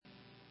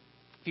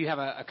If you have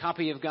a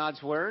copy of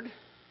God's Word,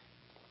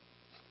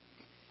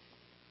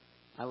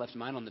 I left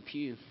mine on the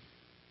pew.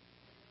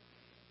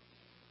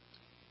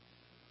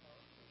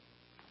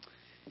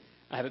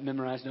 I have it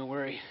memorized, don't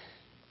worry.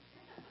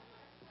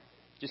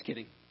 Just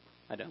kidding.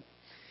 I don't.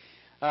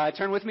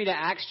 Turn with me to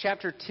Acts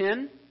chapter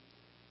 10.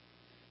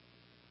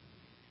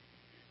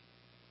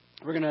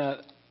 We're going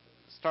to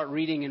start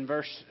reading in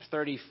verse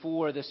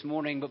 34 this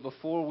morning, but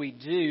before we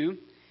do,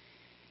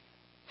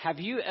 have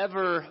you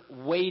ever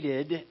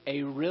waited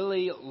a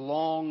really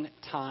long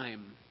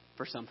time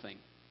for something?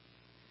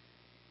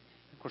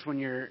 Of course, when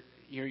you're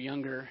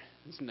younger,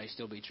 this may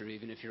still be true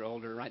even if you're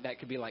older, right? That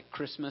could be like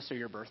Christmas or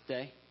your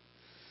birthday.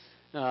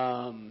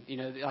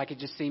 Like it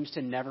just seems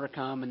to never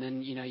come, and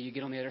then, you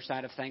get on the other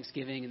side of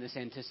Thanksgiving and this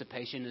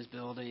anticipation is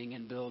building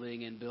and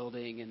building and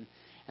building,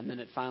 and then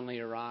it finally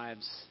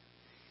arrives.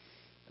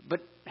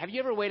 But have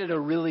you ever waited a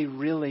really,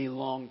 really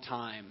long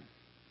time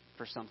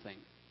for something?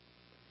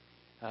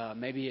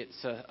 Maybe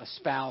it's a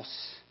spouse,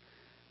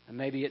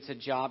 maybe it's a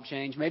job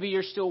change, maybe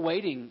you're still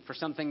waiting for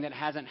something that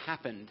hasn't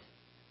happened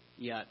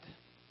yet.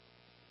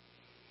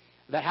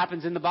 That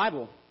happens in the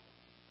Bible.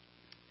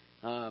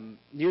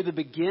 Near the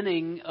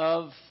beginning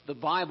of the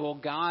Bible,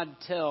 God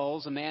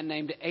tells a man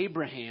named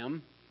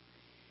Abraham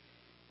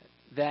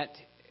that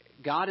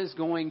God is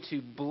going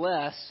to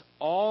bless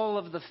all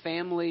of the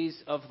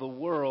families of the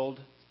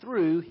world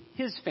through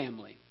his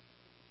family.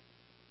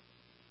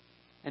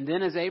 And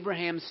then as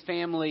Abraham's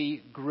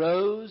family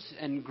grows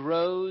and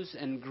grows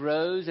and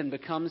grows and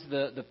becomes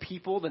the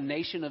people, the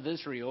nation of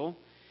Israel,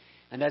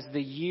 and as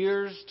the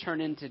years turn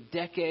into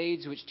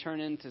decades, which turn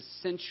into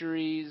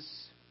centuries,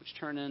 which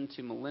turn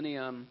into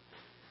millennium,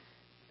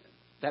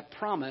 that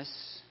promise,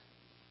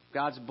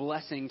 God's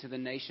blessing to the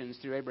nations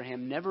through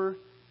Abraham, never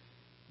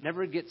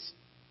gets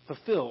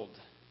fulfilled.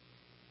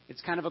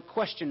 It's kind of a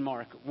question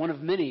mark, one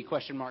of many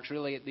question marks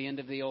really at the end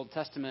of the Old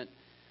Testament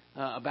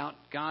about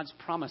God's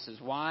promises.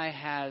 Why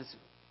has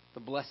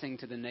the blessing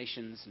to the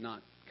nations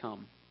not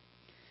come?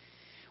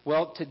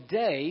 Well,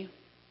 today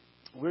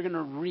we're going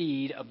to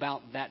read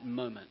about that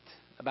moment,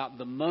 about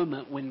the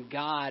moment when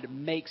God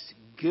makes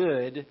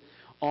good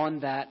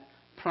on that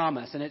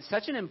promise. And it's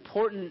such an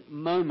important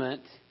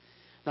moment,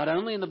 not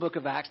only in the book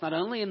of Acts, not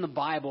only in the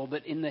Bible,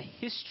 but in the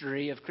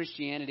history of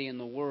Christianity in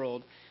the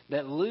world,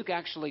 that Luke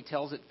actually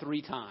tells it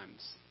 3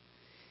 times.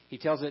 He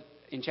tells it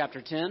in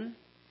chapter 10,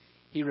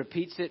 he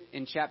repeats it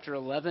in chapter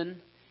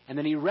 11, and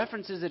then he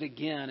references it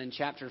again in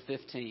chapter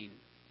 15.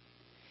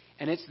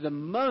 And it's the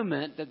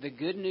moment that the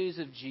good news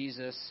of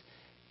Jesus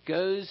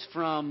goes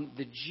from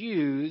the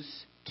Jews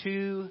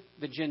to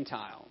the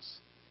Gentiles.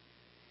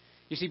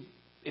 You see,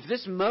 if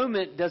this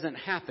moment doesn't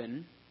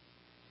happen,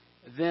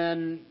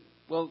 then,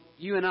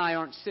 you and I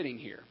aren't sitting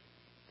here.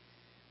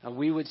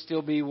 We would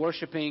still be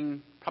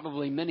worshiping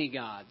probably many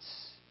gods.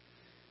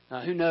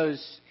 Who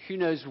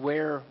knows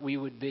where we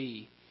would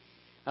be.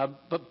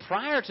 But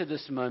prior to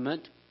this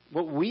moment,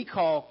 what we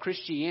call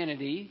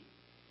Christianity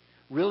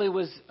really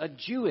was a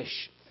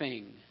Jewish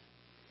thing.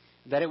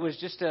 That it was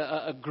just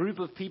a group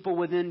of people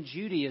within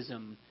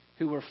Judaism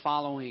who were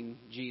following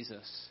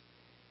Jesus.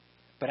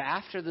 But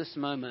after this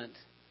moment,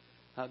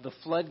 the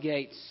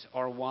floodgates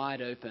are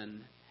wide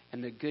open,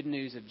 and the good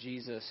news of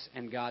Jesus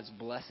and God's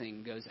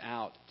blessing goes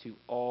out to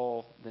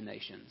all the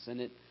nations. And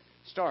it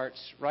starts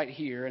right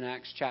here in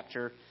Acts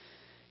chapter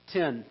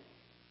 10.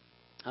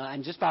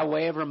 And just by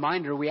way of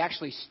reminder, we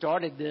actually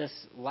started this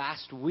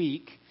last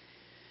week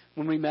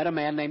when we met a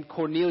man named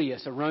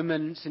Cornelius, a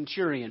Roman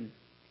centurion.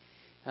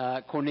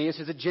 Cornelius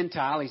is a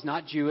Gentile. He's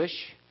not Jewish,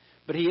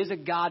 but he is a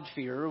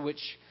God-fearer,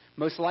 which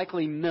most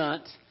likely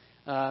means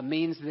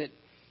that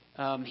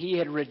he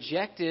had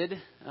rejected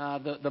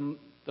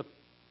the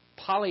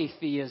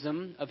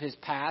polytheism of his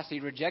past. He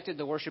rejected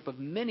the worship of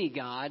many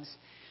gods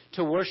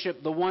to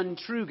worship the one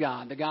true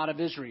God, the God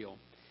of Israel.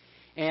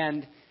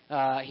 And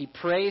he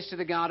prays to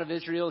the God of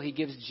Israel. He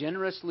gives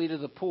generously to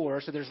the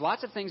poor. So there's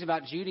lots of things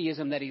about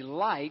Judaism that he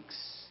likes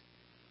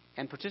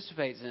and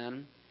participates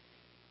in.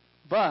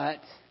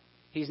 But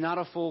he's not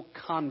a full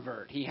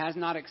convert. He has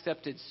not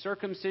accepted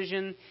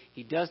circumcision.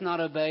 He does not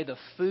obey the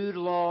food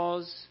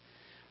laws.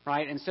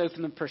 Right? And so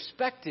from the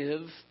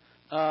perspective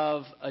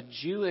of a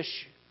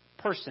Jewish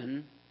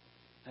person,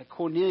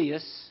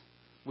 Cornelius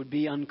would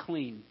be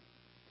unclean.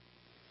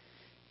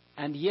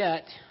 And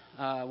yet,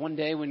 one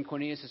day when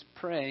Cornelius is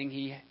praying,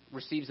 he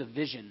receives a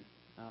vision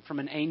from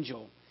an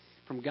angel,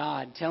 from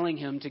God, telling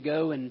him to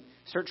go and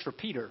search for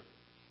Peter.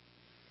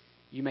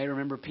 You may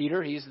remember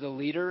Peter. He's the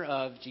leader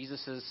of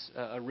Jesus'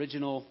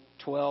 original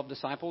 12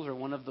 disciples, or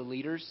one of the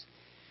leaders.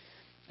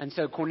 And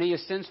so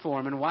Cornelius sends for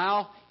him. And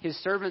while his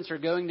servants are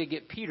going to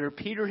get Peter,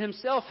 Peter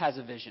himself has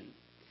a vision.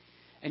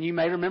 And you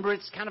may remember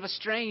it's kind of a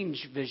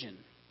strange vision.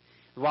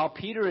 While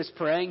Peter is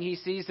praying, he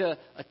sees a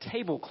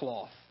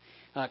tablecloth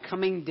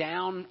coming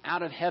down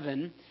out of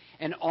heaven.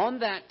 And on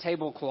that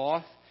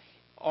tablecloth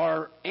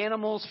are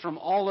animals from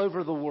all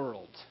over the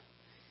world.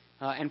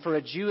 And for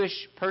a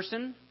Jewish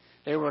person,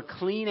 there were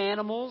clean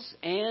animals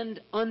and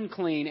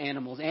unclean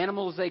animals.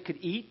 Animals they could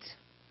eat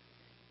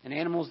and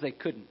animals they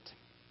couldn't.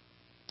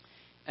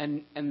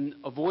 and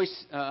a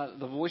voice,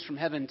 the voice from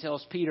heaven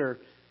tells Peter,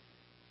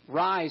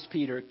 "Rise,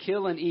 Peter,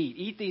 kill and eat.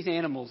 Eat these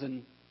animals."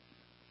 And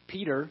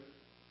Peter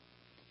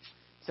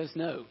says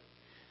no.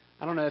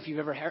 I don't know if you've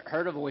ever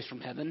heard a voice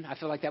from heaven. I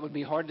feel like that would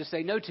be hard to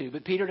say no to,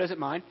 but Peter doesn't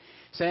mind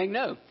saying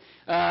no.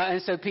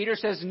 And so Peter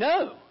says,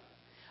 "No,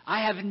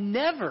 I have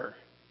never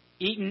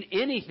eaten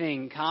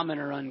anything common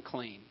or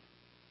unclean.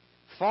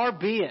 Far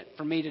be it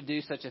for me to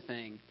do such a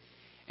thing."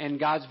 And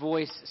God's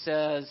voice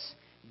says,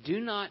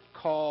 "Do not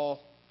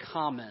call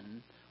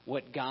common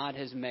what God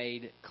has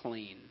made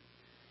clean."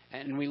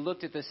 And we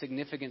looked at the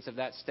significance of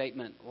that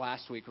statement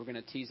last week. We're going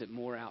to tease it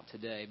more out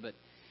today. But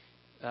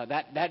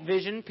that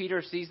vision,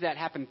 Peter sees that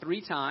happen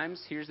 3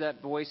 times, hears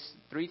that voice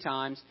 3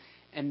 times,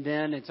 and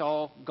then it's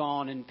all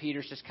gone, and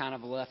Peter's just kind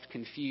of left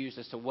confused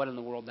as to what in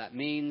the world that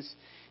means.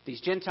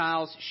 These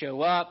Gentiles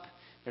show up.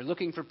 They're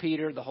looking for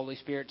Peter. The Holy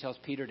Spirit tells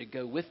Peter to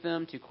go with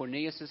them to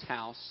Cornelius'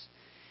 house.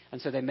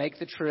 And so they make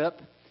the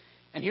trip.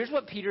 And here's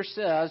what Peter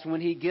says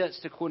when he gets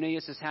to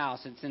Cornelius'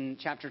 house. It's in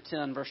chapter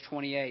 10, verse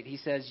 28. He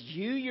says,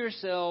 "You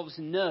yourselves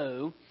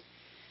know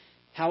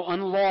how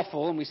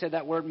unlawful," and we said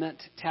that word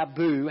meant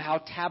taboo, "how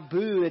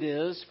taboo it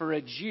is for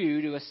a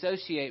Jew to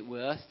associate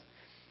with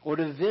or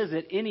to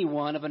visit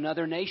anyone of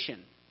another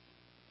nation.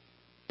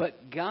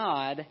 But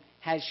God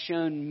has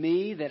shown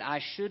me that I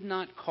should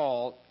not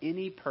call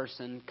any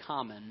person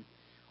common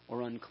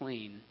or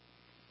unclean."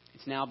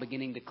 It's now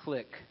beginning to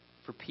click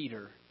for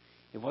Peter.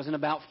 It wasn't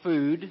about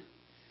food,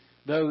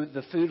 though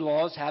the food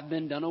laws have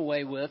been done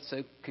away with,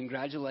 so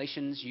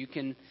congratulations, you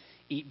can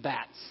eat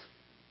bats.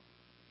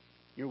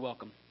 You're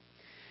welcome.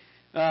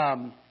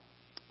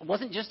 It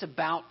wasn't just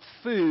about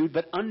food,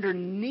 but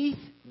underneath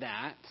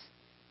that,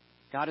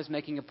 God is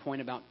making a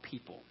point about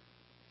people.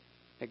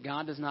 That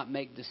God does not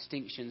make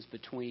distinctions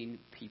between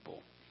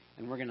people.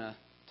 And we're going to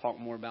talk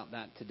more about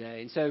that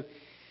today. And so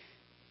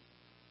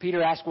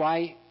Peter asks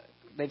why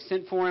they've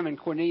sent for him, and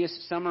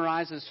Cornelius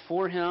summarizes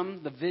for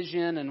him the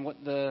vision and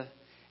what the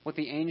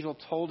angel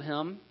told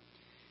him.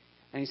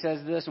 And he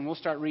says this, and we'll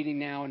start reading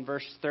now in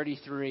verse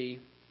 33.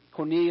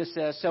 Cornelius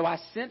says, "So I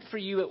sent for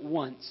you at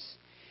once,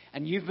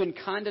 and you've been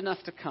kind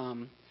enough to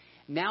come.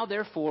 Now,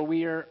 therefore,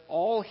 we are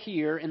all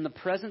here in the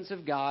presence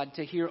of God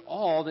to hear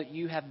all that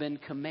you have been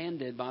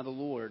commanded by the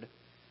Lord."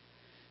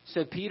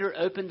 So Peter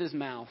opened his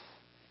mouth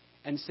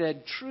and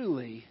said,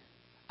 "Truly,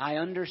 I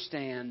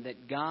understand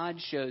that God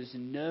shows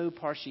no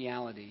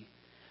partiality,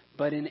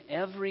 but in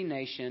every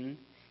nation,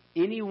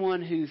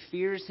 anyone who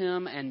fears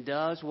him and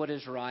does what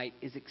is right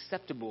is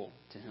acceptable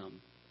to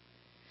him.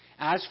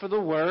 As for the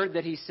word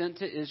that he sent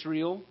to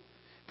Israel,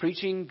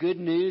 preaching good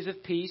news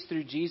of peace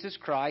through Jesus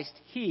Christ,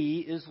 he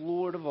is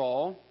Lord of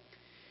all.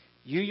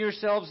 You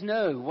yourselves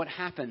know what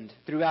happened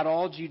throughout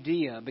all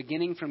Judea,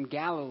 beginning from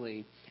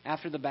Galilee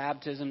after the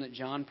baptism that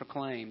John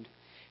proclaimed,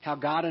 how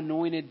God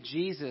anointed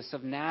Jesus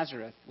of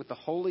Nazareth with the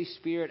Holy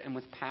Spirit and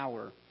with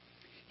power.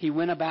 He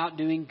went about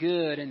doing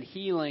good and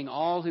healing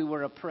all who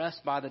were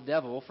oppressed by the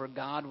devil, for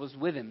God was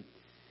with him.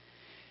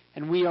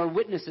 And we are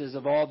witnesses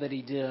of all that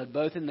he did,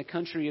 both in the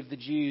country of the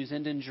Jews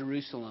and in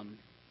Jerusalem.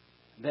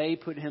 They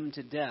put him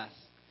to death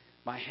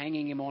by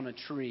hanging him on a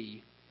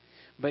tree.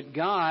 But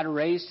God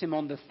raised him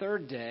on the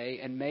 3rd day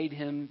and made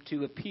him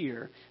to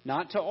appear,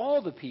 not to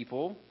all the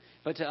people,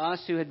 but to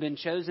us who had been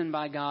chosen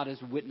by God as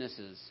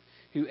witnesses,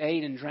 who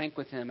ate and drank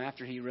with him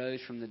after he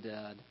rose from the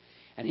dead.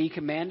 And he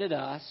commanded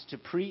us to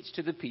preach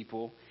to the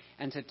people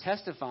and to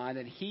testify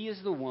that he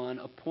is the one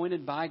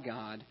appointed by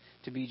God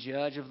to be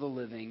judge of the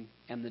living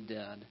and the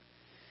dead.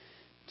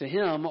 To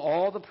him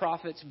all the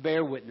prophets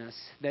bear witness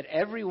that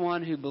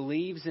everyone who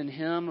believes in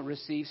him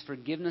receives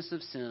forgiveness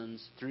of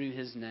sins through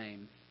his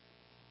name."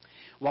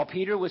 While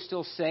Peter was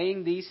still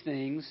saying these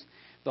things,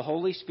 the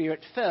Holy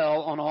Spirit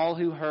fell on all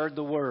who heard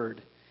the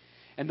word.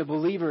 And the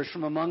believers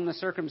from among the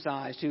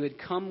circumcised who had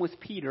come with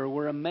Peter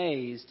were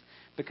amazed,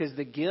 because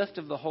the gift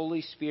of the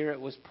Holy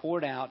Spirit was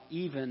poured out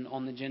even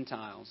on the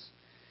Gentiles.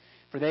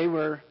 For they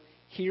were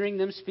hearing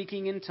them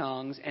speaking in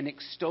tongues and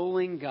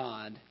extolling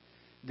God.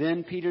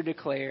 Then Peter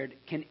declared,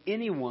 "Can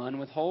anyone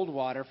withhold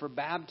water for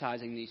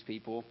baptizing these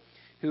people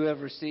who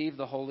have received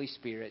the Holy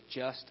Spirit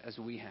just as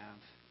we have?"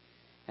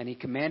 And he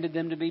commanded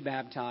them to be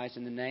baptized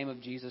in the name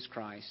of Jesus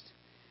Christ.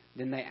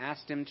 Then they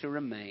asked him to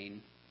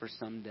remain for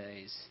some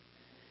days.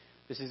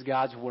 This is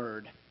God's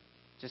word.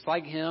 Just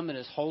like him, it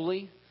is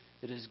holy,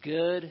 it is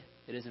good,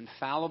 it is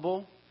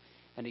infallible,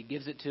 and he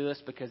gives it to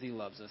us because he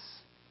loves us.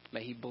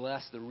 May he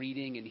bless the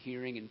reading and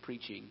hearing and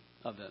preaching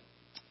of it.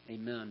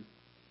 Amen.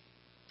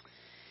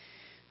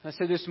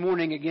 So this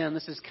morning, again,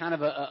 this is kind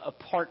of a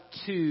part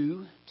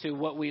 2 to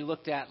what we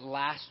looked at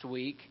last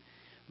week.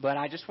 But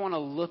I just want to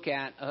look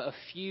at a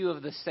few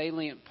of the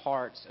salient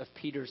parts of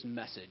Peter's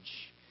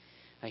message.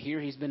 Here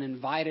he's been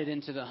invited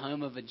into the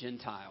home of a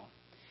Gentile.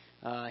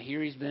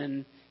 Here he's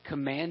been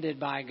commanded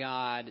by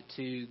God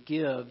to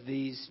give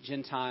these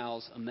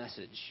Gentiles a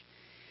message.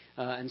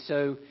 And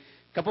so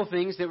a couple of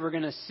things that we're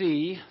going to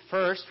see.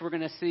 First, we're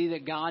going to see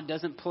that God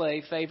doesn't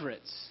play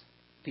favorites.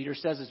 Peter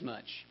says as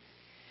much.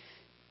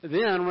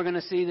 Then we're going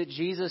to see that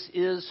Jesus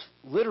is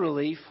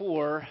literally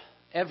for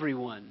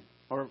everyone,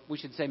 or we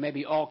should say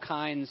maybe all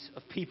kinds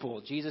of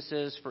people. Jesus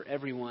is for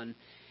everyone.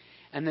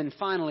 And then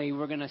finally,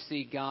 we're going to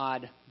see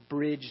God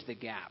bridge the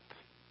gap.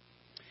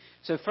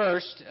 So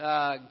first,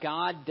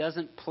 God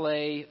doesn't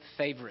play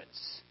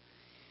favorites.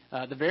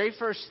 The very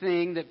first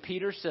thing that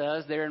Peter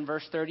says there in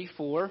verse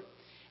 34,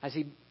 as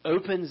he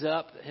opens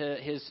up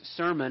his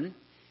sermon,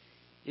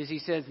 is he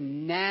says,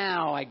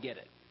 now I get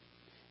it.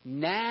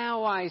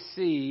 Now I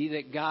see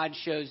that God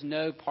shows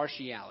no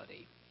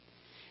partiality.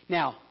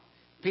 Now,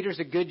 Peter's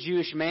a good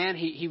Jewish man.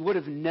 He would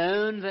have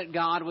known that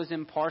God was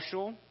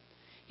impartial.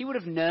 He would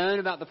have known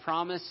about the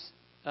promises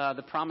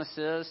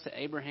to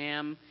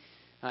Abraham.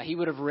 He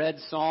would have read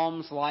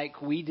Psalms like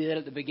we did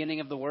at the beginning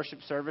of the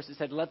worship service. It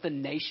said, let the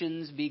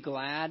nations be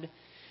glad.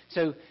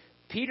 So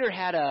Peter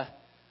had a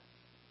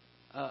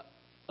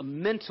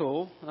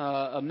mental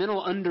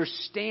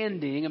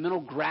understanding, a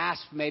mental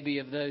grasp maybe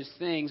of those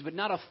things, but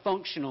not a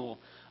functional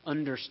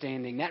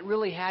understanding. That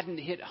really hadn't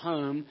hit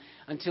home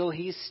until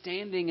he's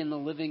standing in the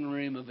living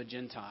room of a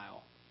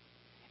Gentile.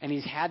 And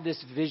he's had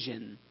this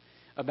vision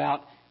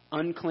about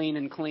unclean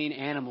and clean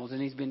animals,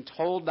 and he's been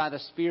told by the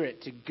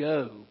Spirit to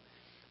go.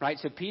 Right?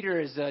 So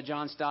Peter, as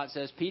John Stott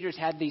says, Peter's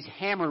had these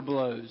hammer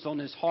blows on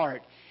his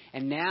heart.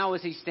 And now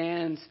as he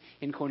stands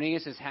in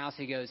Cornelius' house,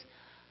 he goes,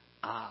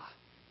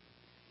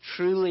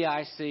 truly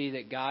I see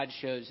that God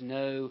shows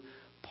no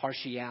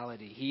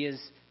partiality. He is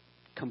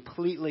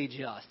completely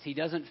just. He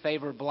doesn't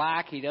favor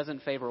black. He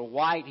doesn't favor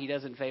white. He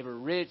doesn't favor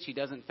rich. He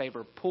doesn't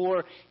favor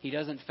poor. He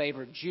doesn't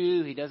favor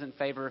Jew. He doesn't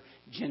favor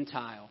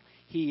Gentile.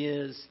 He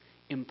is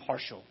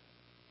impartial.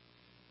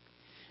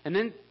 And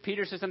then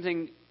Peter says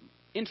something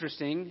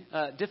interesting,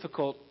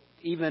 difficult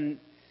even.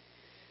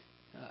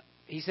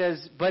 He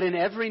says, but in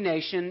every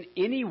nation,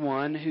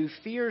 anyone who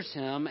fears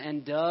him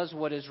and does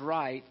what is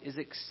right is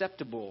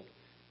acceptable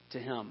to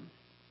him.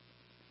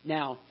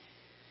 Now,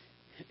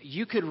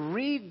 you could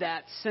read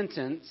that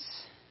sentence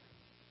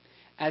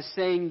as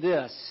saying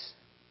this: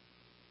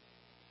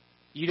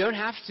 you don't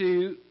have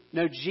to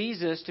know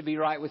Jesus to be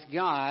right with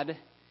God.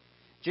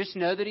 Just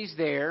know that he's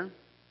there,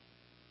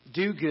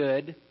 do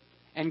good,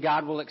 and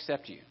God will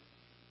accept you.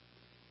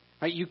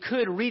 Right? You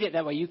could read it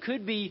that way. You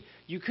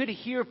could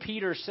hear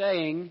Peter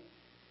saying,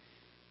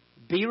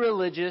 be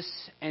religious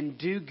and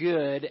do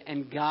good,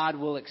 and God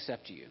will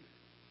accept you.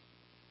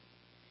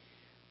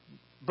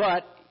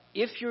 But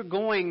if you're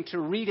going to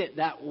read it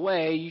that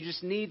way, you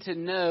just need to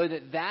know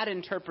that that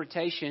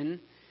interpretation,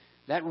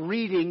 that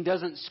reading,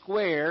 doesn't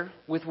square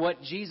with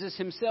what Jesus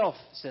himself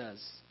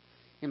says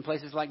in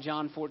places like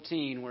John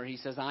 14, where he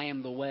says, I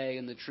am the way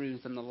and the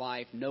truth and the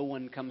life. No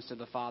one comes to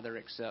the Father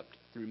except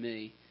through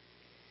me.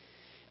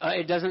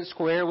 It doesn't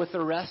square with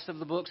the rest of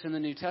the books in the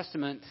New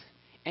Testament,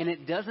 and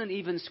it doesn't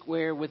even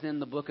square within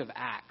the book of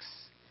Acts.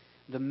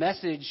 The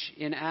message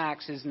in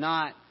Acts is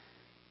not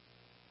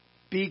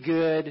be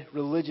good,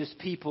 religious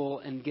people,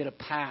 and get a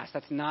pass.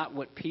 That's not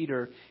what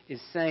Peter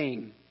is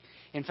saying.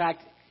 In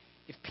fact,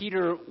 if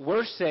Peter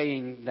were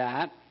saying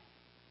that,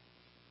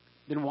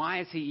 then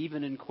why is he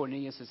even in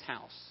Cornelius'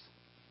 house?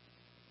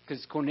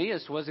 Because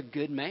Cornelius was a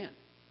good man.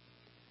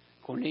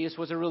 Cornelius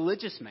was a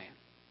religious man.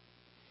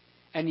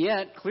 And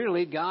yet,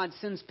 clearly, God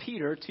sends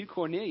Peter to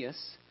Cornelius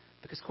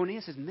because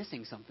Cornelius is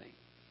missing something.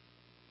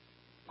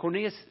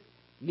 Cornelius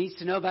needs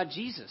to know about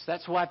Jesus.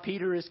 That's why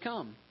Peter has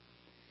come.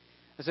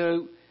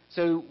 So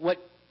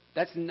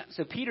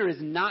Peter is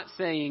not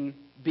saying,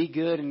 be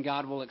good and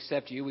God will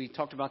accept you. We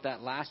talked about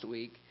that last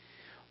week.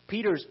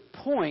 Peter's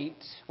point,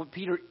 what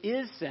Peter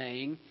is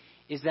saying,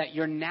 is that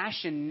your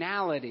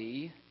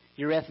nationality,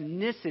 your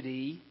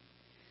ethnicity,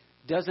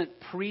 doesn't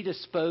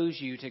predispose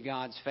you to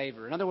God's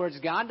favor. In other words,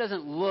 God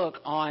doesn't look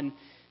on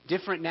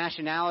different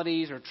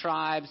nationalities or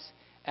tribes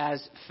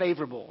as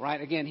favorable, right?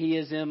 Again, he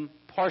is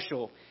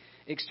impartial.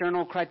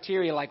 External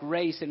criteria like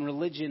race and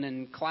religion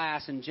and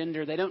class and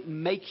gender, they don't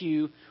make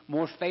you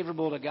more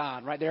favorable to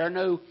God, right? There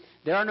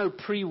are no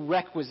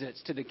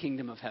prerequisites to the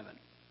kingdom of heaven.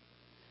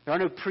 There are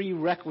no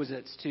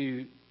prerequisites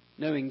to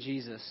knowing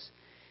Jesus.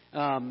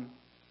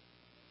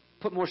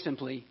 Put more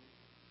simply,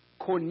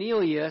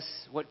 Cornelius,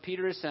 what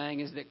Peter is saying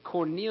is that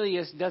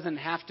Cornelius doesn't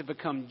have to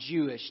become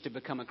Jewish to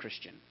become a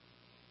Christian.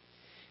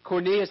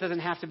 Cornelius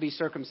doesn't have to be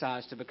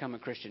circumcised to become a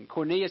Christian.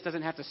 Cornelius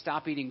doesn't have to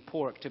stop eating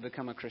pork to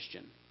become a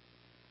Christian.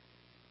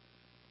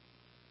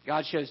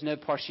 God shows no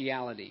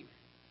partiality.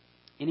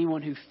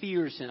 Anyone who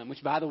fears him,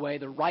 which, by the way,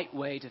 the right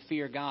way to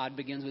fear God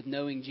begins with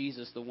knowing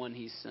Jesus, the one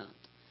he's sent.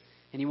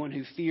 Anyone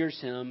who fears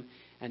him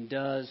and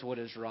does what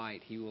is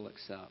right, he will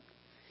accept.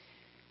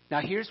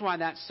 Now, here's why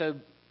that's so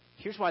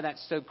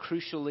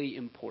crucially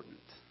important.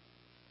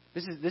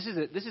 This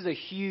is a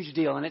huge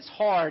deal, and it's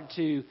hard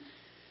to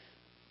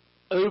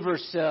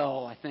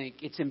oversell, I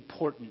think, its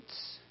importance.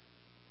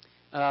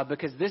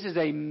 Because this is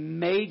a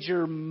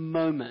major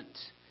moment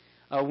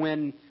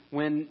when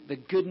the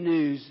good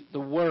news, the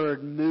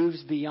word,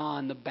 moves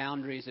beyond the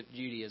boundaries of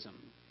Judaism.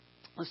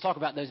 Let's talk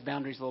about those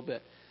boundaries a little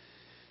bit.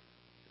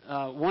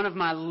 One of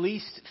my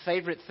least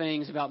favorite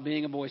things about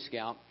being a Boy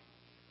Scout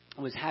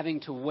was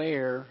having to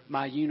wear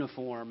my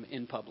uniform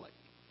in public.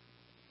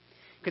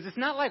 Because it's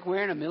not like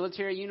wearing a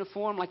military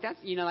uniform. Like that's,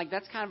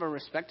 that's kind of a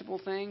respectable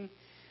thing.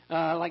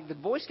 Like the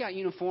Boy Scout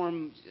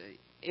uniform,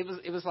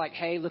 it was like,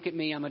 hey, look at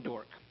me, I'm a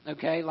dork.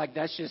 Okay, like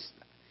that's just,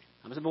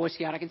 I was a Boy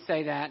Scout, I can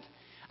say that.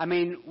 I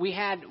mean, we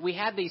had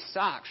these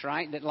socks,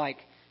 right, that like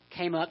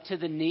came up to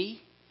the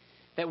knee,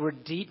 that were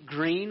deep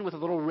green with a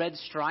little red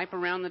stripe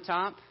around the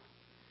top.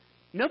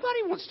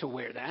 Nobody wants to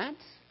wear that.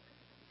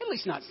 At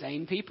least not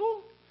sane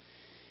people.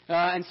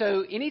 And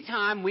so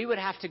anytime we would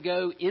have to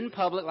go in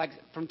public, like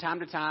from time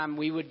to time,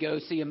 we would go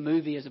see a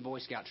movie as a Boy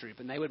Scout troop,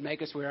 and they would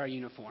make us wear our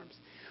uniforms.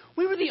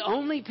 We were the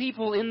only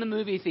people in the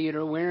movie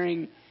theater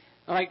wearing,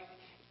 like,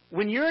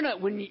 when you're in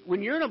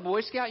a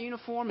Boy Scout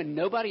uniform and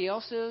nobody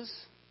else is,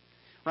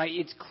 right?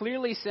 It's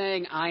clearly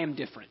saying I am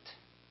different.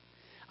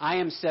 I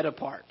am set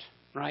apart,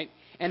 right?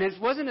 And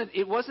it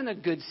wasn't a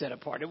good set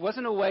apart. It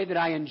wasn't a way that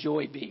I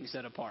enjoyed being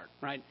set apart,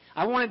 right?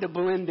 I wanted to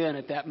blend in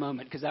at that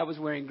moment because I was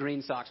wearing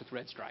green socks with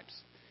red stripes.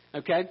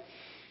 Okay?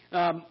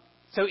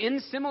 So in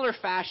similar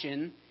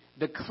fashion,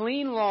 the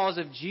clean laws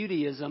of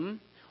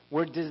Judaism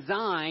were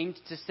designed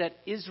to set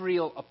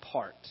Israel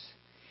apart.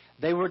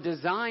 They were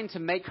designed to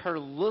make her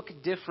look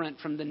different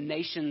from the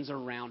nations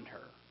around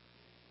her.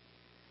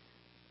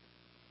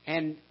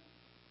 And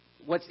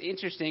what's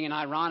interesting and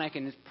ironic,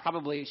 and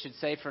probably should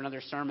say for another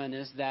sermon,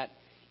 is that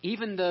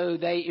even though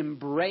they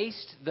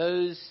embraced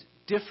those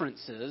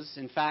differences,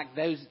 in fact,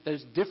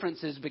 those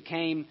differences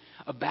became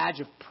a badge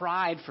of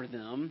pride for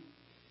them,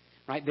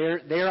 right?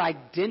 Their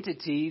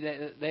identity,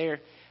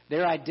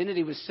 their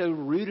identity was so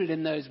rooted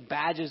in those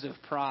badges of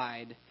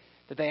pride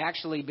that they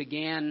actually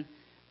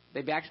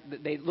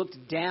they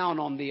looked down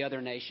on the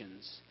other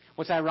nations.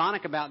 What's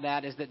ironic about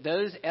that is that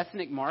those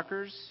ethnic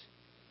markers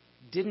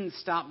didn't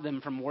stop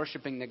them from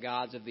worshiping the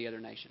gods of the other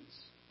nations.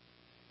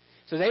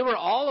 So they were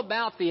all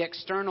about the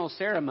external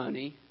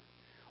ceremony,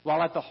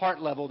 while at the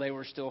heart level they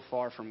were still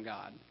far from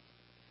God.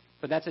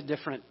 But that's a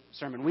different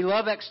sermon. We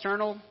love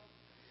external,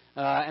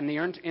 and the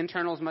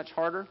internal is much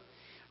harder,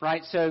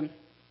 right? So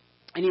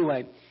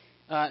anyway,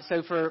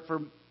 so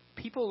for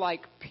people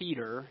like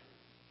Peter,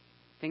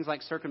 things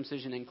like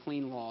circumcision and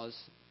clean laws,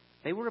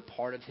 they were a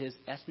part of his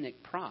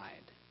ethnic pride.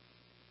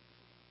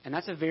 And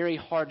that's a very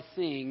hard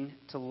thing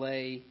to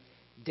lay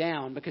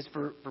down, because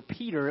for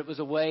Peter it was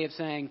a way of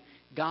saying,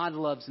 God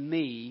loves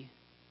me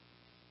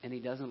and he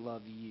doesn't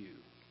love you.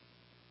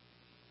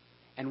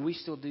 And we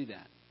still do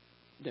that,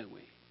 don't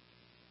we?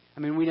 I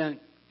mean, we don't,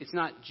 it's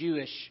not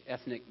Jewish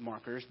ethnic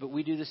markers, but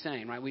we do the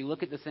same, right? We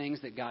look at the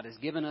things that God has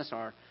given us,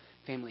 our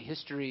family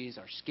histories,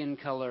 our skin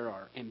color,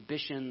 our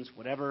ambitions,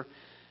 whatever,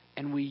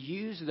 and we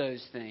use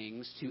those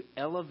things to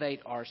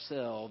elevate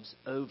ourselves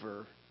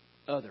over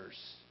others.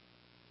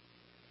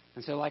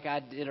 And so like I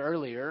did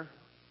earlier,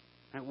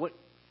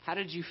 how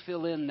did you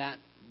fill in that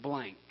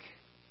blank?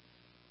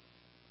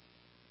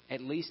 At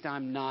least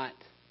I'm not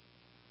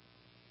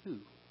who?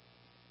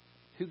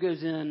 Who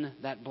goes in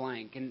that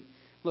blank? And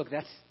look,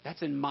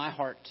 that's in my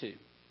heart too.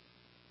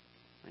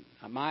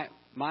 My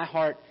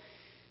heart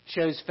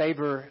shows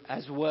favor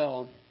as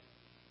well.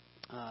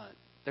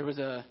 There was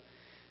a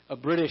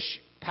British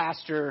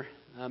pastor,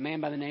 a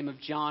man by the name of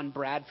John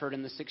Bradford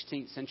in the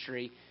 16th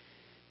century,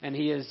 and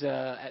he is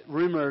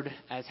rumored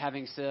as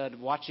having said,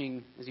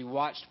 as he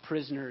watched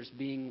prisoners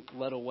being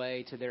led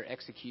away to their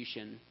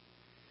execution,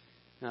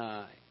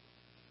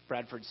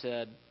 Bradford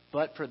said,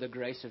 "But for the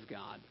grace of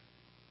God,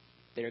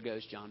 there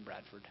goes John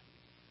Bradford."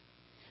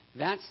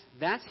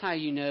 That's how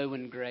you know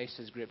when grace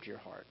has gripped your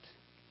heart.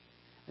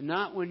 And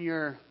not when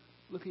you're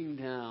looking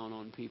down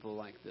on people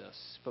like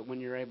this, but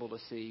when you're able to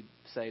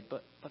say,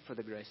 but for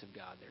the grace of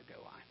God, there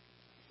go I.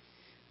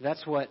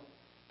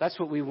 That's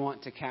what we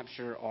want to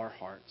capture our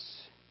hearts.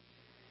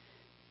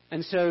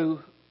 And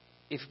so,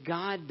 if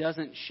God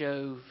doesn't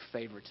show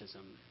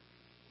favoritism,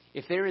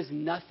 if there is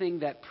nothing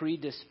that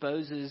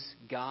predisposes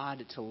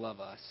God to love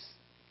us,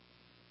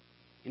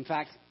 in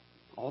fact,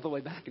 all the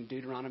way back in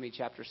Deuteronomy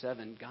chapter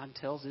 7, God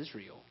tells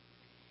Israel,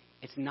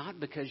 it's not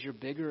because you're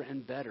bigger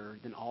and better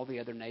than all the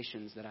other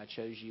nations that I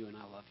chose you and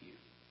I love you.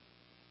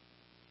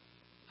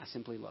 I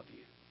simply love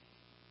you.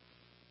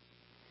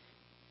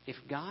 If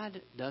God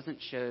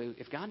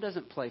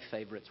doesn't play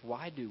favorites,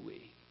 why do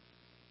we?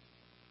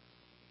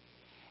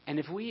 And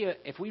if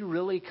we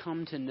really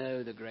come to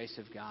know the grace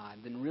of God,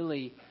 then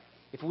really,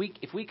 if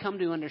we come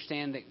to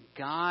understand that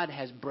God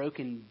has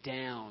broken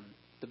down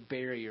the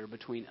barrier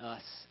between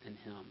us and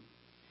Him,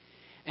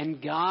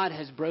 and God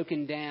has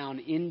broken down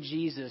in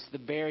Jesus the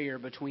barrier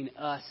between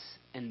us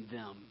and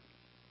them,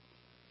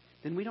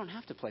 then we don't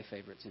have to play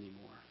favorites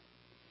anymore.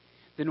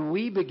 Then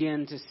we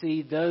begin to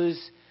see those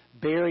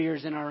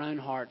barriers in our own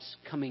hearts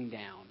coming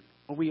down,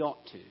 or we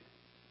ought to.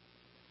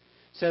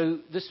 So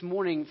this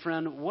morning,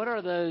 friend, what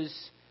are those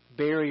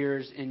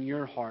barriers in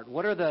your heart?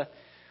 What are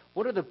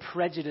the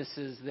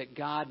prejudices that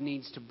God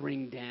needs to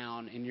bring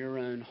down in your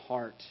own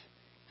heart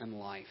and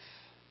life?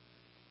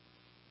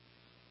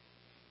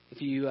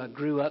 If you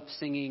grew up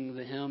singing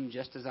the hymn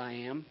 "Just As I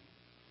Am,"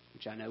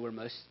 which I know where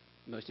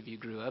most of you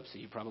grew up, so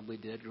you probably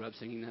did grow up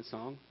singing that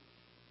song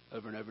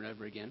over and over and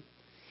over again.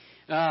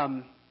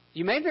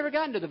 You may have never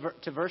gotten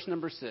to verse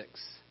number 6.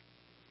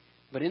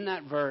 But in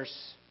that verse,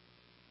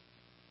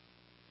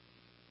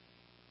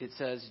 it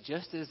says,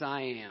 just as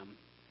I am,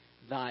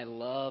 thy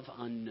love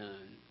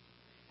unknown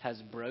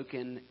has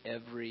broken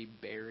every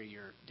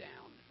barrier down.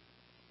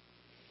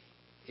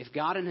 If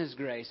God in His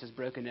grace has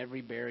broken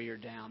every barrier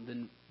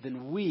down,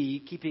 then we,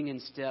 keeping in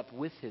step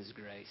with His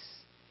grace,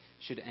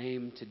 should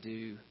aim to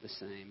do the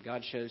same.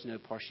 God shows no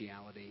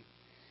partiality.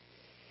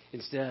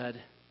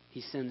 Instead,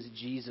 He sends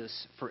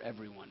Jesus for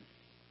everyone.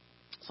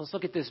 So let's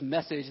look at this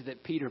message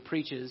that Peter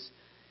preaches.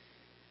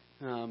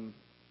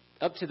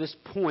 Up to this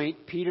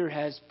point, Peter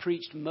has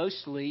preached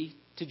mostly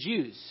to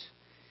Jews,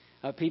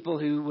 people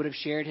who would have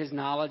shared his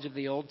knowledge of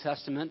the Old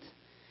Testament,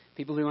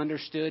 people who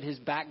understood his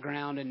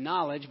background and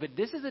knowledge. But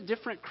this is a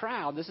different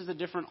crowd. This is a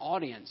different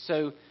audience.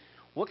 So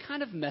what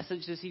kind of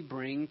message does he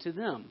bring to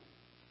them?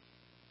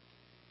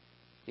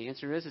 The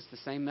answer is it's the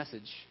same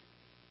message.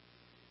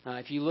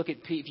 If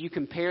you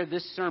compare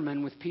this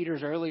sermon with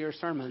Peter's earlier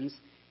sermons,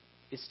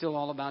 it's still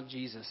all about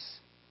Jesus.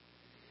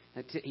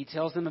 He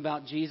tells them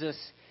about Jesus,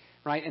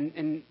 right?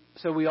 And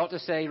so we ought to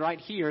say right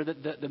here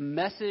that the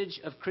message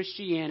of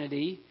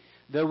Christianity,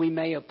 though we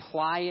may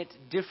apply it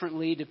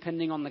differently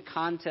depending on the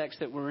context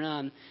that we're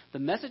in, the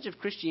message of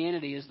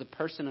Christianity is the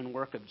person and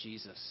work of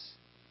Jesus.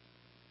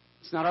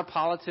 It's not our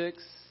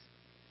politics.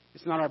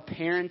 It's not our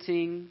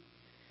parenting.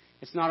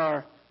 It's not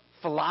our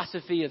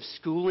philosophy of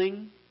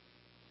schooling.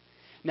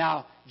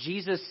 Now,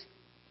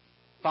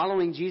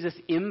 following Jesus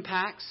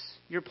impacts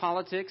your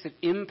politics. It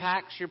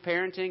impacts your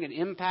parenting. It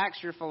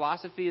impacts your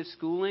philosophy of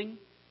schooling.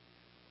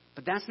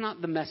 But that's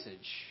not the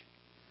message.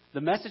 The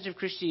message of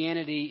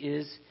Christianity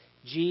is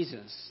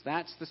Jesus.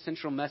 That's the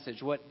central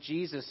message, what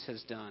Jesus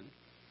has done.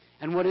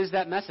 And what is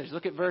that message?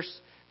 Look at verse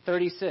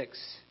 36.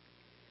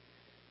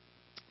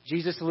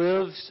 Jesus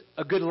lives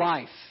a good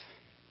life.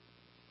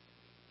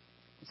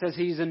 It says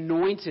He's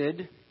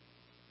anointed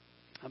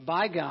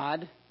by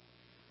God.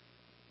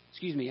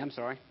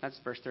 That's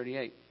verse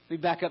 38. We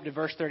back up to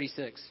verse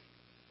 36.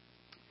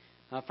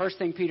 First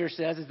thing Peter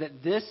says is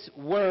that this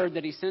word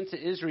that He sent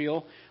to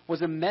Israel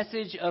was a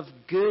message of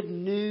good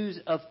news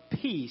of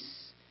peace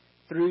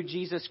through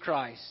Jesus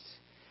Christ.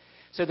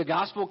 So the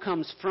gospel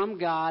comes from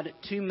God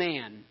to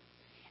man,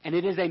 and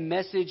it is a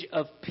message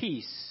of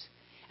peace.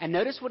 And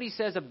notice what He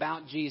says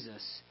about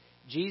Jesus.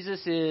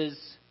 Jesus is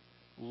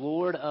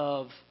Lord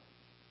of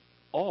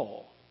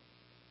all.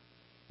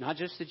 Not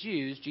just the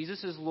Jews.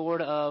 Jesus is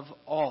Lord of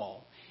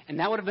all. And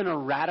that would have been a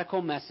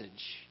radical message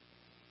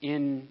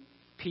in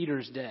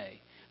Peter's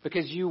day.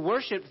 Because you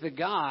worship the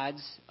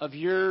gods of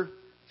your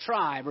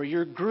tribe or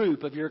your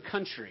group, of your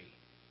country.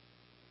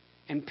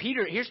 And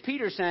here's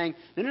Peter saying,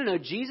 no,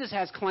 Jesus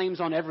has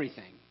claims on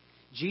everything.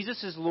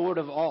 Jesus is Lord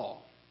of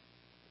all.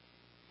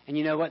 And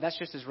you know what? That's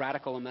just as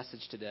radical a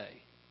message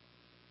today.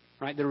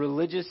 Right? The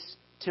religious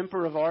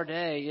temper of our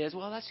day is,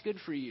 well, that's good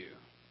for you.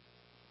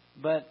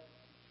 But,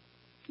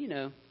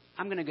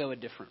 I'm going to go a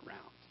different route.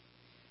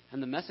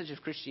 And the message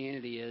of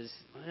Christianity is,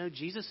 no,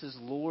 Jesus is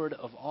Lord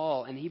of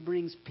all, and He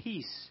brings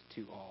peace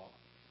to all.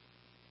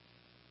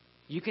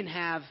 You can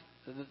have,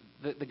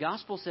 the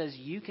gospel says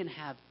you can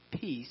have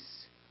peace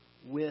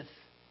with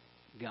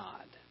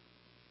God.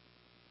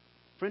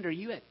 Friend, are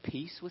you at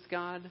peace with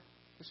God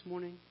this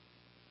morning?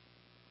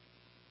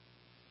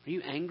 Are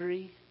you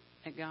angry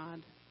at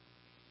God?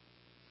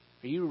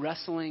 Are you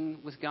wrestling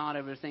with God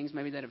over things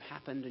maybe that have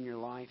happened in your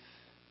life?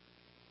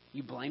 Are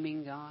you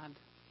blaming God?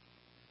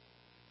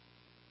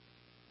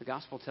 The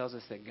gospel tells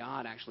us that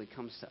God actually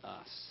comes to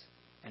us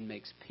and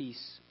makes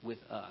peace with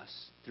us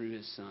through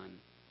His Son,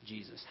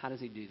 Jesus. How does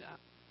He do that?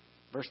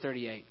 Verse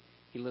 38,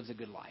 He lives a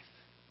good life.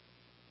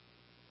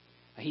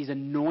 He's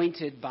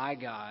anointed by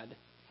God,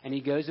 and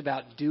He goes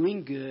about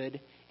doing good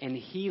and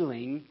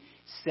healing,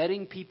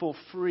 setting people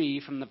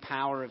free from the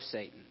power of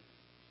Satan.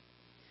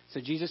 So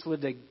Jesus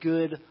lived a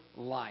good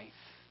life,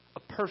 a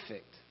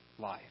perfect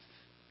life.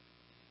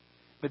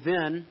 But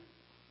then,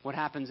 what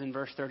happens in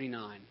verse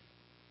 39?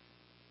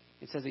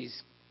 It says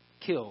He's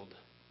killed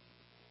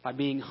by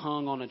being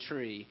hung on a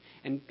tree.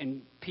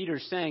 And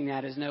Peter's saying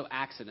that is no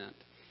accident.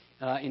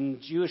 In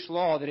Jewish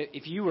law, that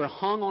if you were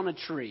hung on a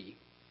tree,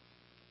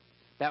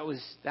 that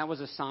was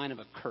a sign of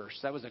a curse.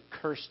 That was a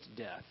cursed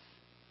death.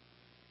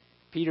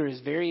 Peter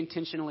is very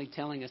intentionally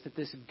telling us that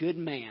this good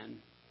man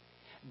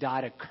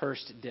died a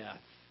cursed death.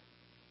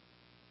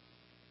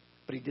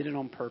 But He did it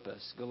on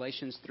purpose.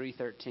 Galatians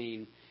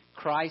 3:13.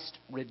 Christ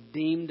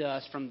redeemed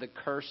us from the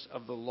curse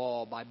of the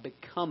law by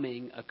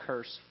becoming a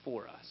curse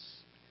for us.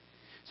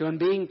 So in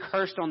being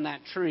cursed on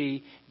that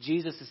tree,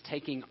 Jesus is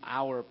taking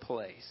our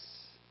place.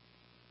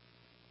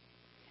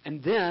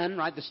 And then,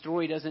 right, the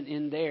story doesn't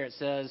end there. It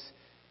says,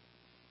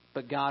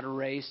 but God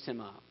raised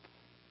Him up.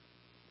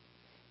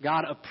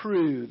 God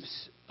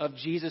approves of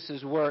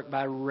Jesus' work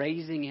by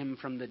raising Him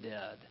from the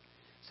dead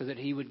so that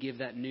He would give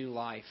that new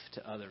life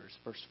to others.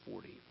 Verse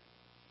 40.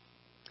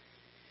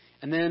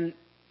 And then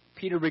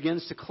Peter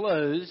begins to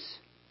close,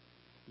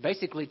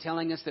 basically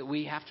telling us that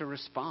we have to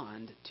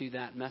respond to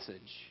that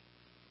message.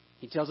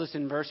 He tells us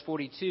in verse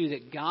 42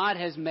 that God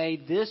has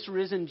made this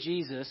risen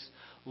Jesus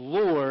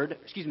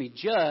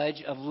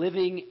judge of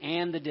living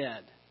and the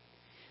dead.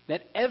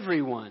 That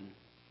everyone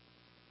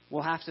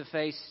will have to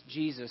face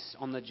Jesus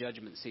on the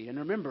judgment seat. And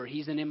remember,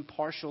 he's an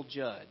impartial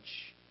judge.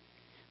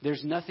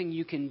 There's nothing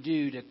you can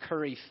do to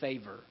curry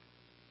favor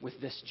with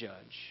this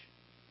judge.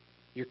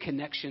 Your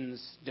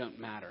connections don't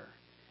matter.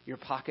 Your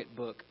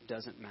pocketbook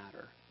doesn't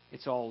matter.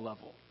 It's all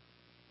level.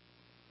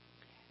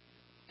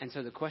 And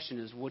so the question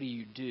is, what do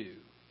you do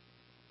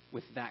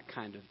with that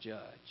kind of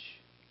judge?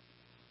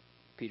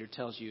 Peter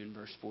tells you in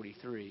verse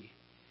 43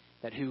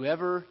 that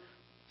whoever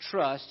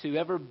trusts,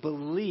 whoever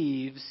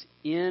believes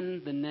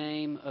in the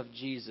name of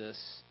Jesus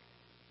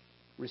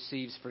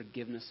receives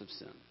forgiveness of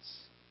sins.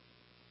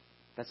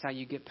 That's how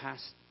you get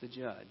past the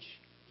judge.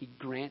 He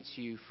grants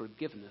you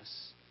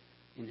forgiveness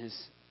in his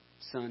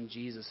Son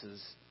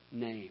Jesus'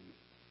 name.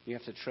 You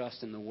have to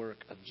trust in the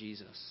work of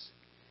Jesus.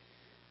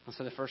 And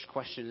so the first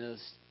question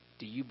is,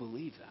 do you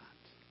believe that?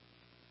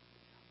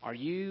 Are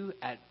you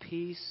at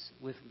peace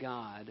with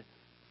God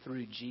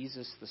through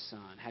Jesus the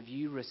Son? Have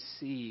you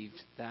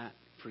received that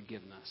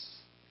forgiveness?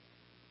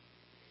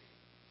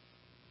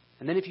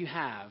 And then if you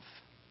have,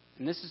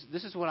 and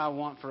this is what I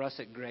want for us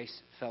at Grace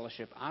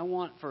Fellowship, I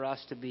want for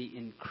us to be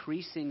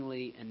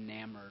increasingly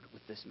enamored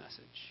with this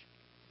message.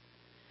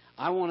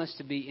 I want us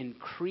to be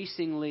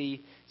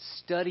increasingly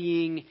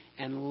studying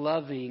and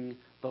loving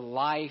the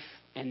life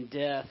and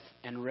death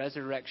and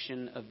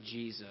resurrection of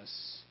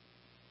Jesus.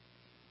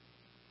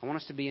 I want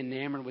us to be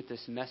enamored with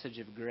this message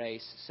of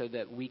grace so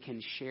that we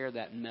can share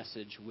that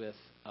message with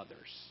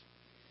others.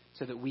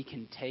 So that we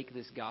can take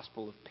this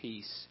gospel of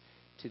peace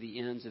to the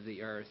ends of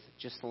the earth,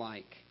 just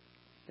like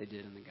they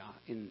did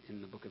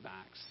in the book of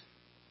Acts.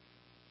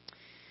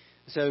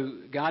 So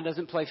God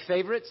doesn't play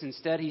favorites.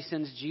 Instead, he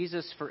sends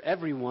Jesus for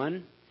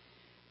everyone.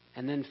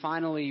 And then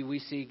finally, we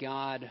see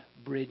God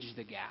bridge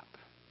the gap.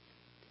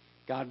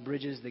 God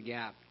bridges the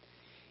gap.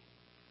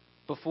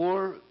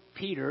 Before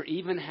Peter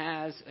even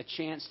has a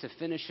chance to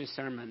finish his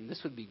sermon,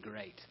 this would be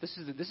great. This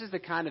is the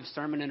kind of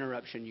sermon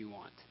interruption you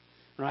want,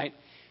 right?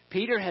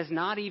 Peter has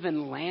not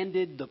even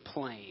landed the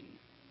plane,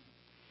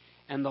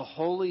 and the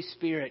Holy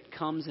Spirit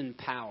comes in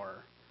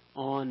power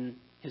on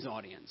his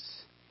audience.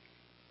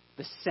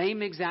 The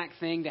same exact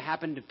thing that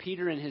happened to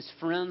Peter and his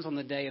friends on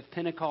the day of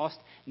Pentecost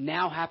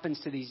now happens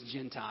to these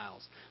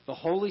Gentiles. The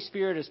Holy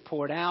Spirit is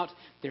poured out.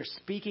 They're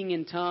speaking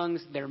in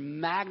tongues. They're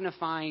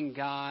magnifying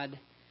God.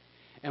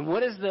 And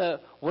what is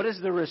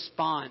the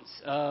response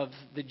of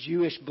the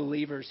Jewish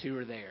believers who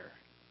are there?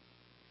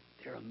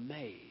 They're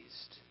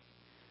amazed.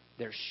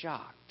 They're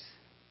shocked.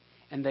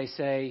 And they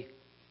say,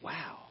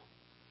 wow,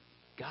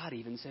 God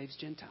even saves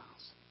Gentiles.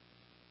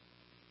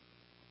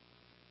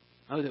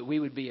 Oh, that we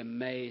would be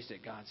amazed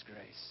at God's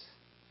grace.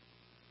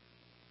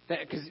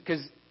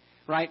 Because,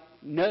 right,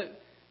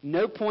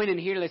 no point in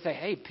here they say,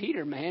 hey,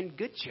 Peter, man,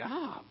 good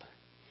job.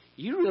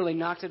 You really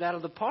knocked it out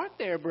of the park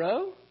there,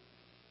 bro.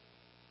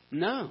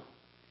 No.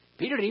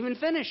 Peter didn't even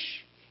finish.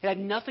 It had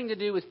nothing to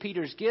do with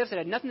Peter's gifts. It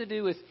had nothing to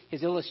do with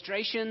his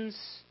illustrations.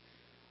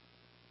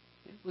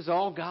 It was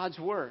all God's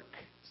work.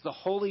 So the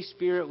Holy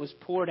Spirit was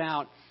poured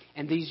out,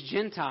 and these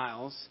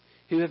Gentiles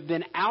who have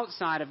been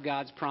outside of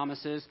God's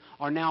promises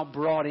are now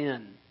brought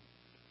in.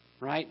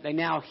 Right? They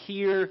now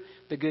hear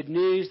the good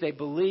news, they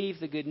believe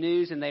the good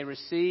news, and they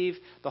receive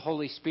the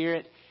Holy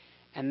Spirit.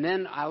 And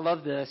then, I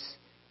love this,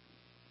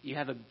 you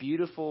have a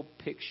beautiful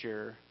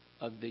picture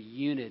of the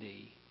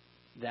unity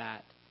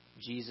that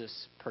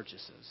Jesus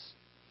purchases.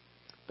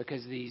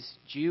 Because these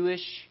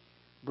Jewish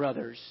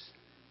brothers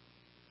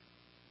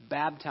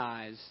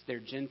baptize their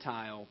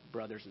Gentile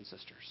brothers and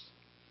sisters.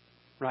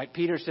 Right?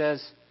 Peter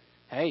says,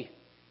 hey,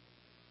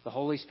 the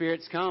Holy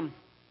Spirit's come.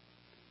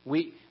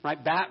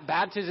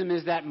 Baptism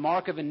is that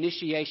mark of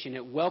initiation.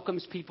 It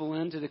welcomes people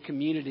into the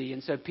community.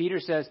 And so Peter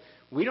says,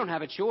 we don't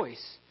have a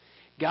choice.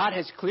 God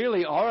has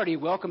clearly already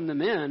welcomed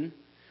them in.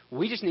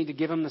 We just need to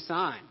give them the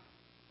sign.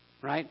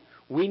 Right?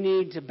 We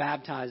need to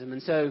baptize them.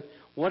 And so,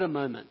 what a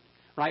moment.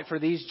 Right? For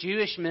these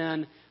Jewish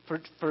men,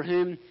 for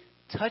whom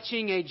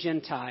touching a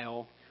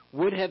Gentile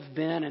would have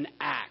been an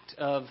act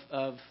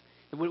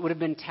it would have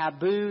been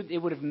taboo. It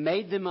would have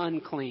made them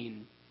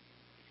unclean.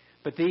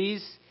 But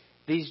these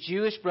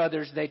Jewish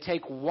brothers, they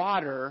take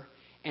water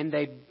and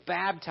they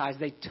baptize,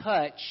 they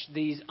touch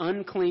these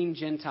unclean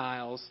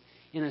Gentiles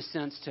in a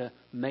sense to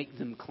make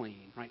them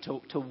clean, right?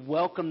 To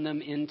welcome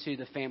them into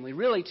the family,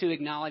 really to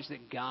acknowledge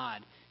that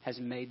God has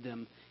made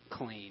them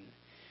clean.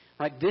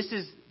 Right? This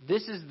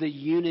is the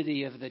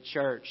unity of the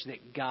church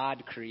that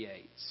God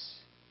creates.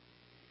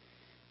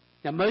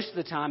 Now, most of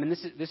the time, and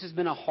this has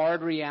been a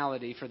hard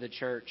reality for the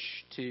church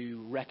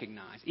to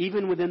recognize,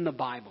 even within the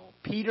Bible,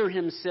 Peter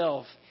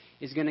himself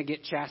is going to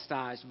get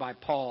chastised by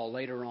Paul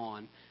later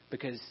on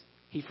because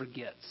he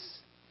forgets.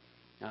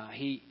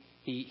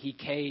 He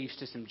caves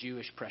to some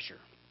Jewish pressure.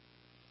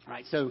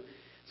 Right? So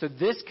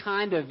this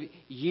kind of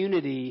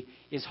unity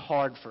is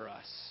hard for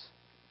us.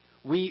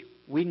 We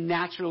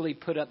naturally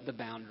put up the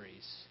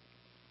boundaries.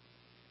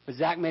 But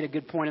Zach made a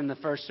good point in the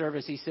first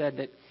service. He said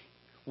that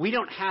We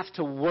don't have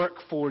to work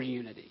for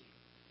unity.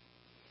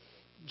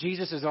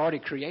 Jesus has already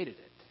created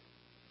it.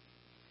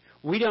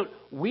 We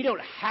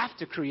don't have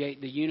to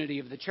create the unity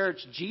of the church.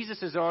 Jesus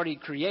has already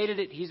created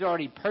it. He's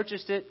already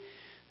purchased it.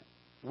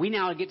 We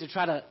now get to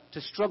try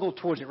to struggle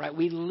towards it, right?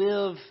 We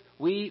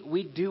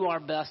do our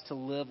best to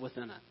live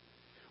within it.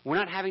 We're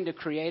not having to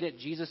create it.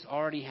 Jesus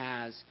already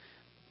has.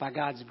 By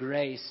God's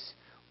grace,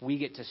 we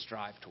get to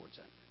strive towards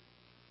it.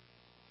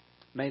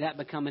 May that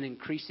become an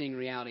increasing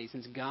reality.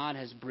 Since God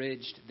has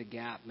bridged the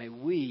gap, may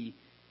we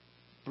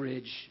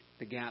bridge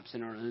the gaps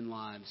in our own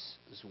lives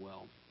as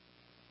well.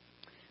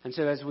 And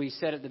so as we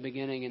said at the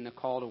beginning in the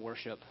call to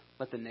worship,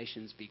 let the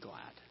nations be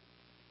glad.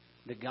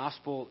 The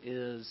gospel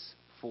is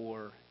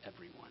for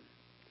everyone.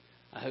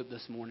 I hope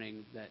this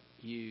morning that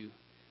you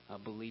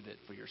believe it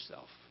for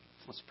yourself.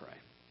 Let's pray.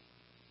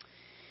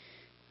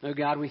 Oh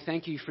God, we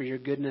thank you for your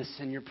goodness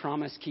and your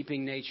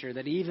promise-keeping nature,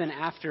 that even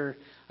after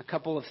a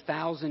couple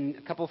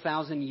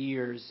thousand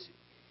years,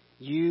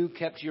 you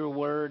kept your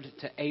word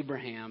to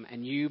Abraham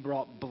and you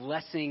brought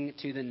blessing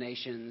to the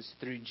nations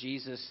through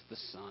Jesus the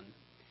Son.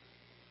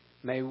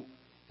 May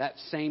that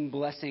same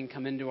blessing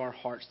come into our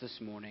hearts this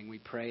morning. We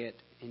pray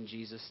it in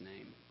Jesus'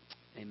 name.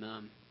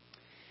 Amen.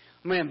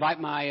 I'm going to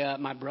invite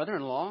my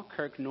brother-in-law,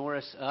 Kirk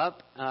Norris,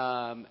 up.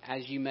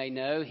 As you may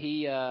know,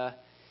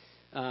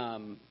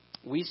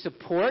 we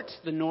support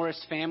the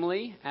Norris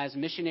family as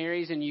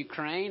missionaries in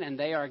Ukraine, and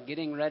they are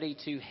getting ready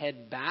to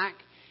head back.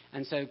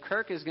 And so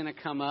Kirk is going to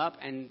come up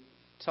and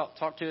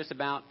talk to us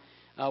about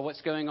what's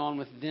going on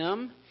with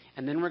them.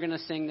 And then we're going to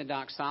sing the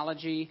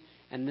doxology.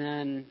 And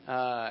then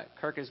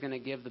Kirk is going to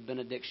give the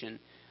benediction.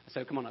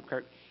 So come on up,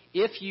 Kirk.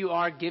 If you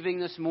are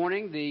giving this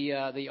morning,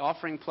 the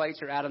offering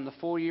plates are out in the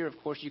foyer. Of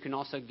course, you can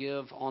also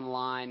give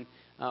online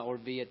or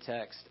via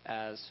text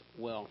as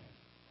well.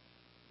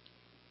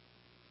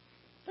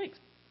 Thanks.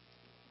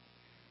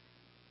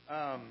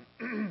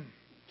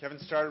 Kevin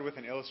started with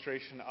an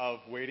illustration of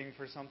waiting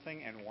for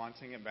something and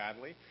wanting it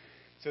badly.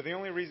 So the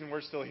only reason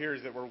we're still here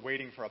is that we're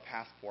waiting for a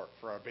passport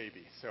for our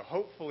baby. So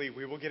hopefully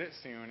we will get it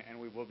soon, and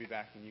we will be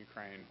back in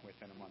Ukraine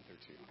within a month or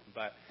two.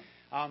 But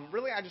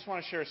really, I just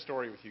want to share a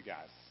story with you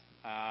guys,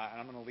 and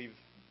I'm going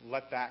to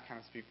let that kind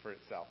of speak for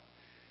itself.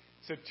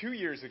 So 2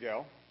 years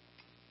ago,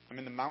 I'm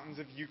in the mountains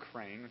of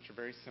Ukraine, which are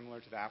very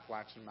similar to the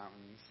Appalachian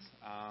Mountains.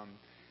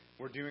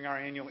 We're doing our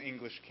annual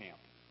English camp,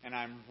 and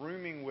I'm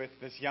rooming with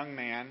this young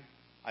man.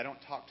 I don't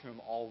talk to him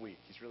all week.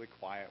 He's really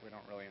quiet. We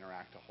don't really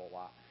interact a whole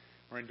lot.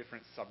 We're in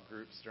different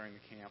subgroups during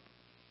the camp.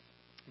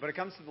 But it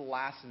comes to the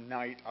last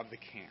night of the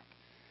camp.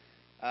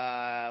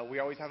 We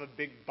always have a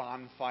big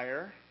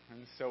bonfire,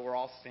 and so we're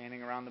all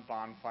standing around the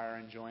bonfire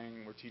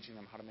enjoying. We're teaching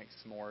them how to make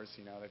s'mores.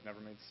 You know, they've never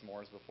made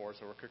s'mores before,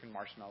 so we're cooking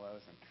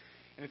marshmallows.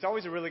 And it's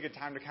always a really good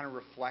time to kind of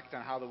reflect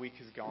on how the week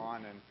has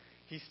gone. And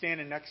he's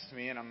standing next to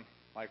me, and I'm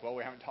like, well,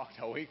 we haven't talked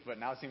all week, but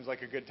now it seems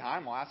like a good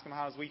time. I'll ask him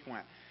how his week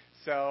went.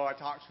 So I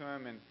talked to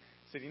him and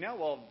said,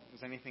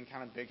 was anything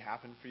kind of big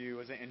happen for you?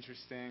 Was it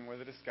interesting? Were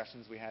the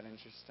discussions we had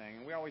interesting?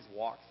 And we always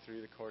walked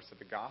through the course of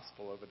the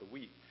gospel over the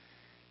week.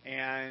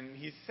 And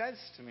he says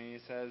to me,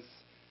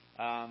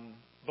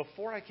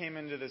 before I came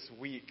into this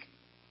week,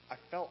 I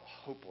felt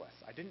hopeless.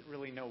 I didn't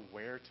really know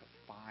where to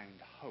find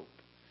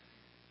hope.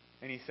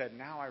 And he said,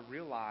 now I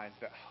realize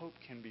that hope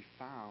can be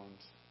found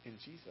in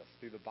Jesus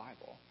through the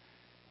Bible.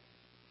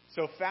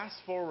 So fast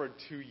forward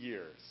 2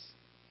 years.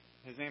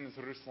 His name is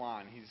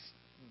Ruslan. He's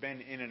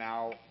been in and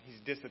out. He's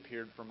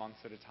disappeared for months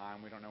at a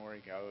time. We don't know where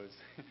he goes.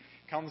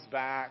 Comes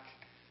back,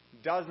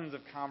 dozens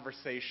of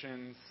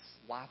conversations,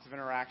 lots of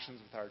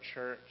interactions with our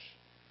church.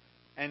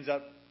 Ends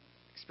up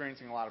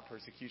experiencing a lot of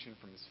persecution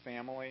from his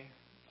family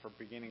for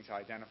beginning to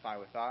identify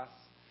with us.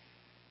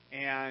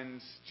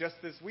 And just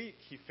this week,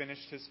 he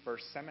finished his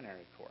first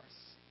seminary course.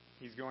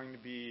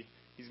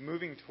 He's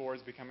moving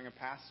towards becoming a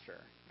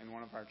pastor in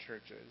one of our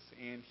churches.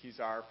 And he's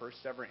our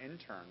first ever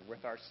intern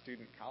with our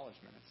student college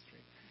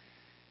ministry.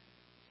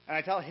 And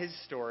I tell his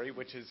story,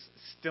 which is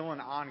still an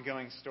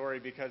ongoing story,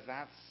 because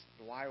that's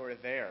why we're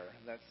there.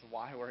 That's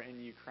why we're in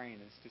Ukraine,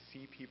 is to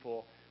see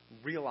people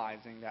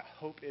realizing that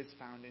hope is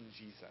found in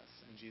Jesus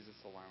and Jesus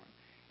alone.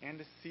 And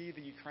to see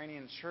the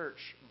Ukrainian church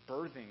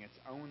birthing its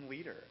own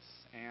leaders.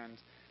 And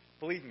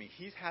believe me,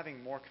 he's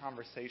having more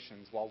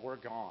conversations while we're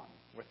gone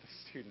with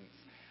the students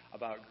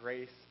about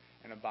grace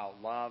and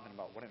about love and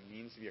about what it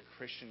means to be a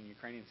Christian in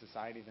Ukrainian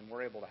society than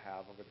we're able to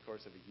have over the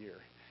course of a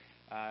year.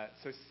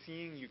 So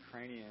seeing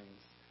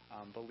Ukrainians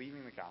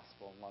believing the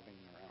gospel and loving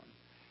their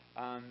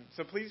own.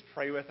 So please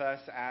pray with us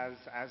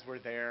as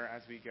we're there,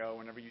 as we go.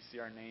 Whenever you see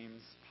our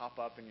names pop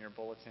up in your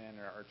bulletin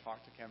or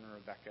talk to Kevin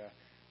or Rebecca,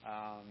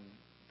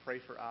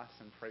 pray for us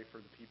and pray for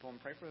the people and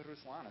pray for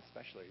Ruslan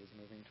especially, who's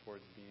moving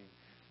towards being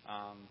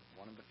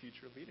one of the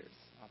future leaders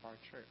of our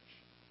church.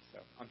 So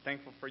I'm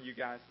thankful for you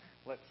guys.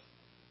 Let's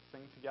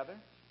sing together,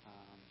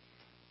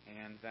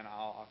 and then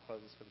I'll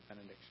close this with a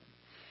benediction.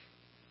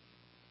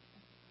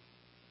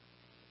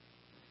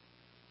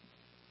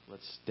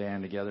 Let's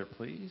stand together,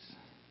 please.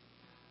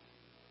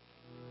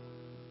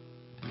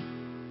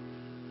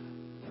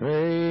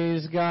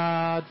 Praise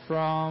God,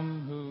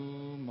 from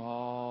whom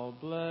all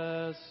blessings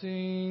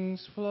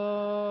blessings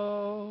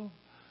flow.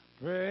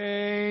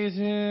 Praise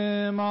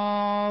Him,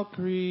 all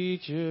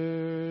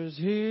creatures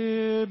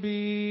here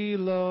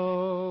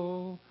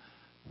below.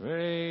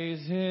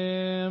 Praise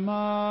Him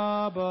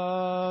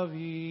above,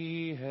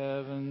 ye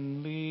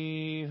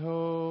heavenly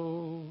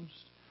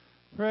host.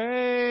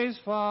 Praise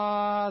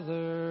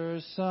Father,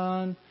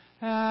 Son,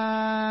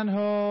 and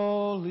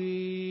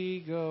Holy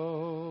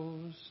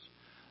Ghost.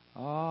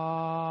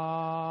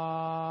 Amen.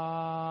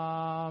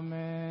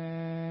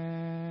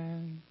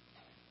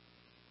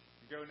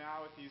 Go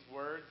now with these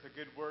words, a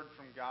good word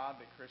from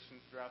God that Christians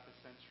throughout the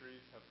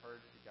centuries have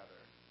heard together.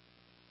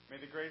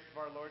 May the grace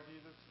of our Lord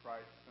Jesus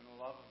Christ and the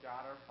love of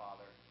God our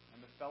Father and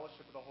the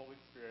fellowship of the Holy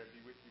Spirit be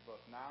with you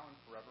both now and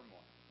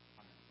forevermore.